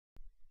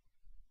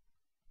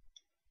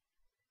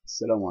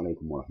السلام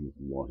عليكم ورحمة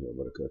الله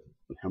وبركاته.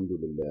 الحمد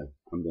لله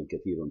حمدا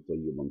كثيرا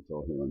طيبا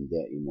طاهرا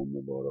دائما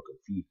مباركا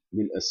فيه،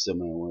 ملء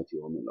السماوات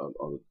وملء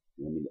الأرض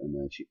وملء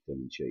ما شئت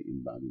من شيء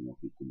بعد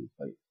وفي كل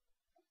خير.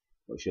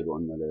 وأشهد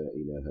أن لا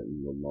إله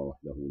إلا الله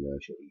وحده لا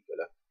شريك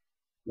له،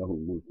 له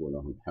الملك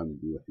وله الحمد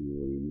يحيي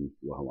ويميت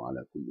وهو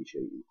على كل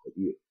شيء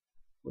قدير.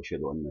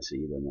 وأشهد أن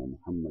سيدنا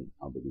محمد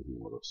عبده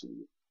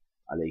ورسوله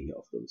عليه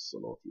أفضل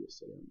الصلاة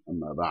والسلام.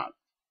 أما بعد.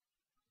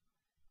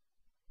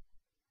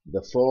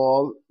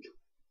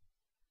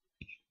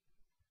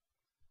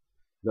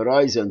 The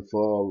rise and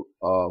fall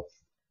of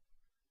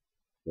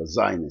the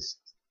Zionist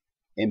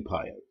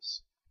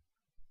empires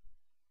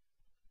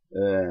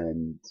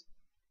and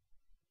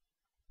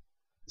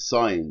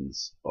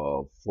signs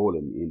of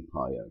fallen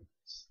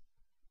empires.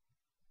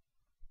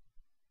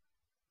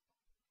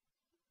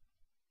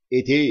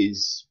 It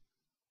is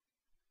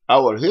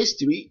our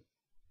history.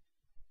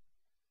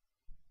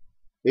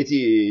 It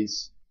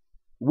is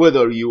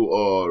whether you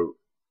are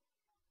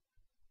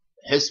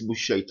Hizb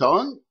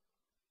al-Shaitan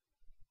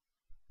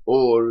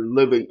or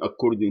living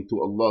according to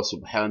Allah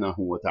subhanahu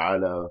wa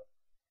ta'ala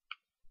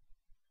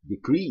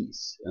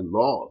decrees and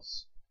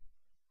laws,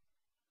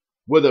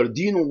 whether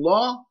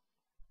Deenullah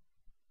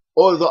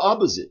or the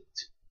opposite.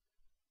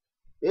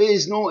 There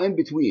is no in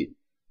between.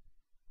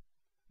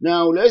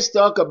 Now let's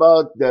talk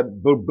about the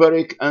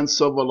barbaric and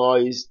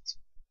civilized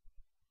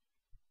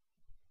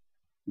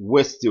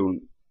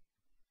Western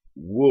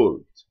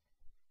world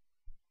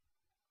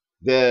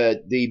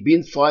that they've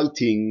been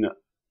fighting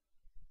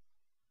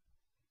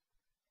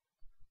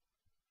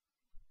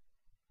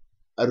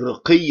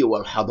الرقي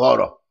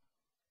والحضارة.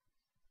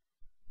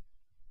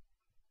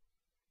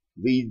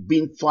 They've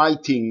been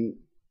fighting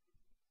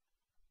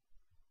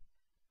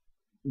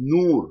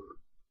نور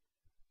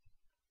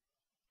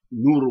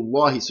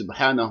الله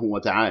سبحانه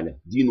وتعالى,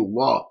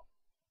 Deenullah,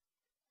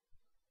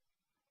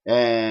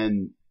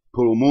 and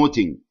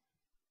promoting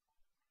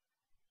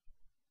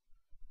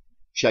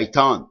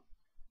Shaitan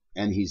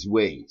and his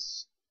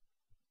ways.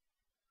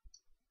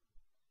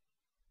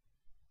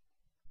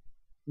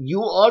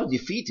 You are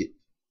defeated.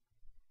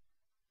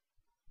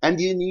 And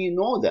you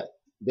know that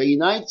the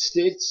United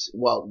States,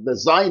 well, the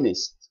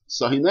Zionist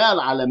صهيونية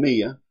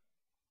العالمية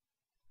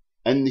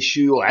and the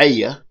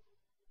Shuyu'iyya,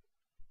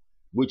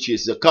 which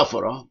is the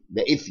kafara,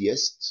 the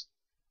atheists,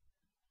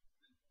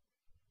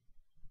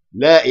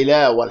 لا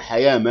إله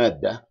والحياة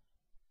مادة,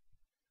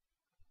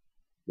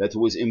 that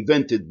was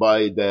invented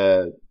by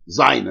the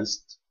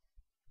Zionists,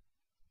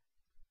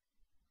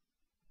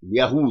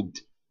 Yahud.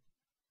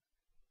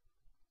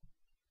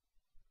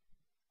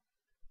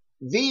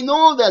 They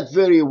know that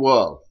very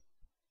well.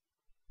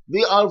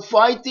 They are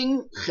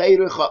fighting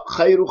خير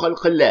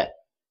خلق الله,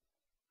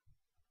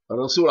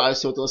 الرسول عليه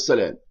الصلاة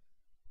والسلام,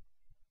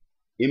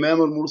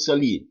 Imam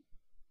al-Mursaleen,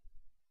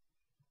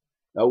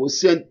 that was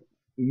sent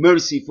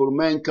mercy for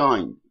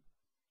mankind,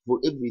 for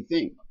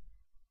everything.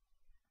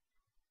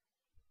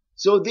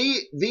 So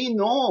they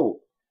know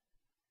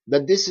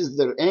that this is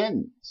their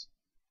end.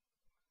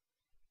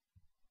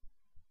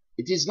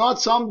 It is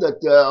not some that,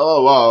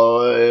 oh,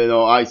 well, you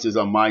know, ISIS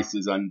and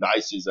MISIS and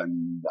ISIS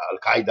and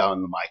Al-Qaeda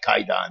and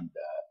Al-Qaeda and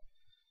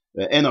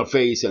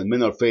Interface and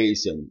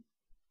Minterface and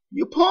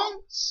you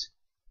punks.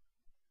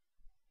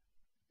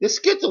 The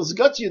Skittles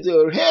got you to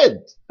your head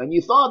and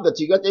you thought that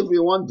you got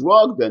everyone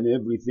drugged and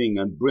everything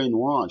and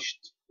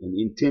brainwashed and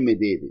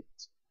intimidated.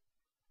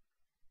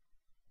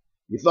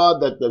 You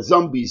thought that the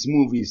zombies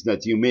movies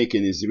that you're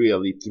making is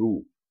really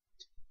true.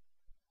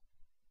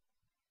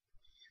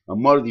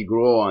 And Mardi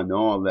Gras and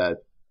all that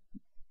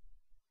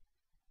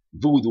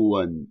voodoo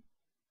and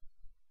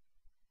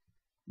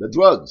the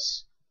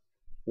drugs.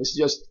 Let's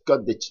just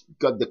cut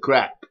the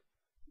crap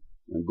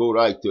and go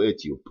right to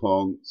it, you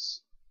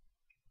punks.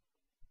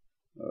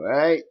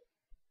 Alright?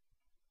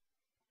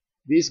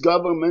 This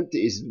government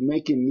is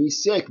making me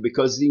sick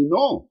because they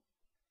know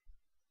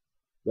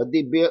that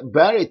they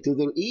bear it to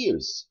their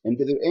ears and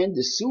that their end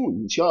is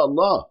soon,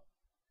 inshallah.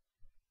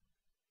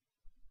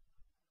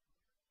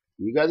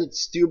 You got it,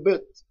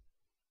 stupid?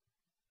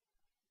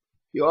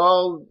 You're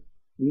all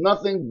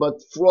nothing but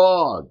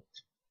fraud.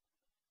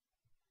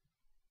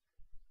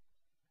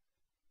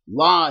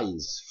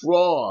 Lies,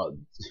 fraud,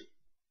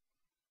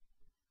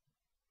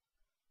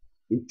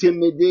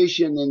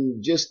 intimidation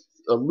and just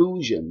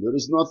illusion. There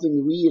is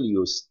nothing real,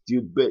 you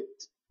stupid.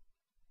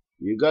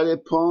 You got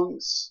it,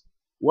 punks?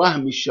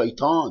 Wahm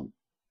al-Shaitan.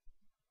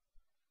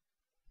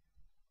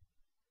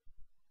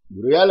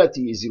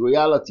 Reality is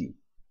reality.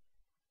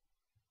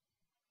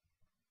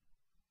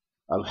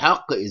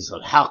 Al-Haqq is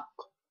Al-Haqq.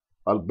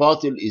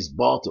 Al-Batil is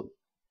Batil.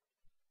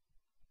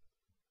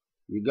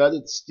 You got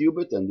it,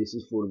 stupid? And this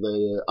is for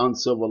the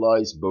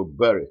uncivilized,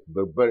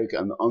 barbaric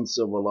and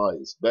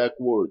uncivilized,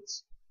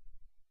 backwards.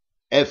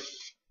 F.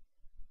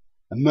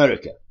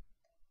 America.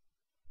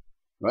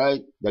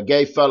 Right? The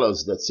gay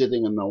fellows that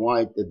sitting in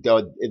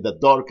the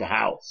dark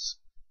house,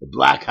 the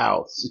black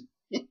house.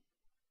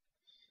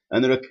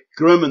 And the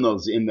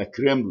criminals in the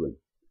Kremlin.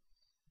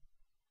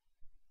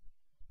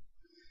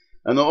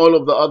 and all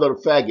of the other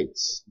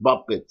faggots,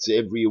 puppets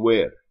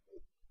everywhere,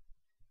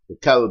 The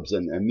Kalbs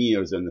and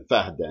Amirs and the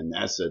Fahd and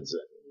Asads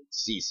and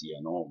Sisi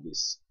and all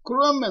these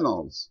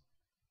criminals.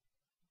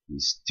 You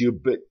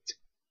stupid.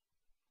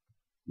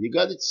 You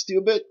got it,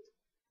 stupid?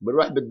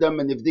 بنروح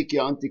بالدم نفديك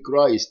يا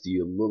Antichrist,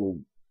 you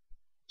little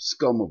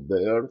scum of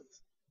the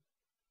earth.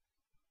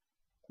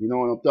 You know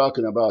what I'm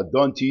talking about?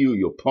 Don't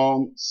you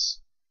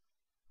punks?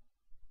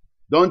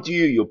 Don't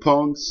you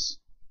punks?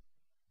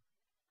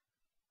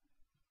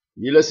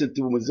 You listen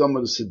to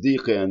Muzammil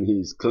al-Siddiqi and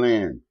his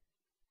clan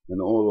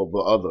and all of the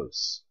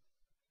others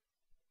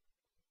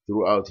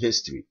throughout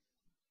history.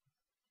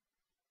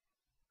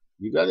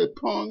 You got it,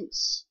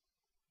 punks?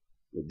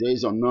 The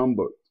days are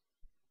numbered.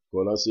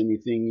 Call us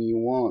anything you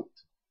want,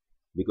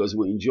 because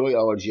we enjoy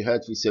our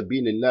jihad fi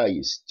sabilillah,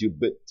 you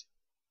stupid.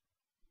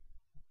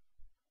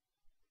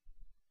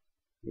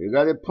 You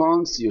got it,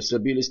 punks? Your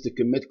sabil is to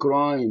commit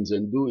crimes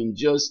and do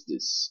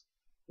injustice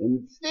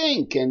and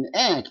think and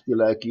act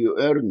like you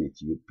earn it,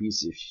 you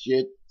piece of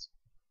shit.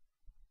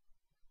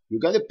 You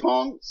got it,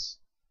 punks?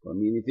 Call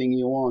me anything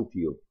you want,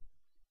 you.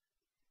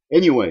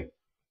 Anyway,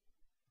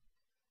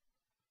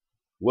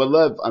 we'll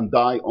live and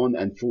die on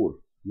and for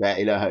La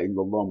ilaha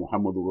illallah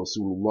Muhammadur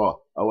Rasulullah.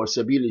 Our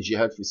sabil is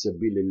jihad fi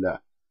sabilillah,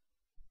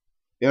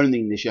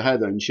 earning the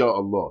shahada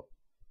insha'Allah.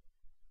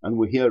 And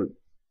we heard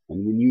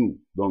and we knew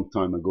long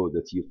time ago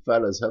that you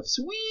fellas have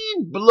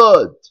sweet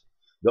blood.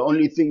 The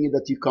only thing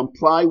that you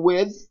comply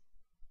with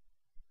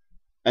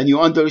and you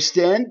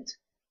understand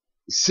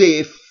is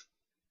safe.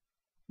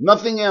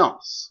 Nothing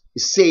else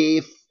is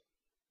safe.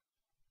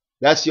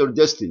 That's your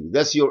destiny.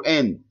 That's your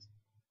end.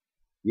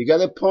 You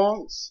got it,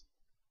 punks?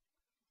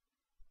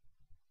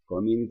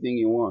 Call me anything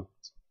you want.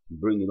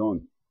 Bring it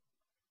on.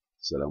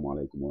 Assalamu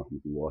alaikum wa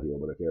rahmatullahi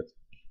wa barakatuh.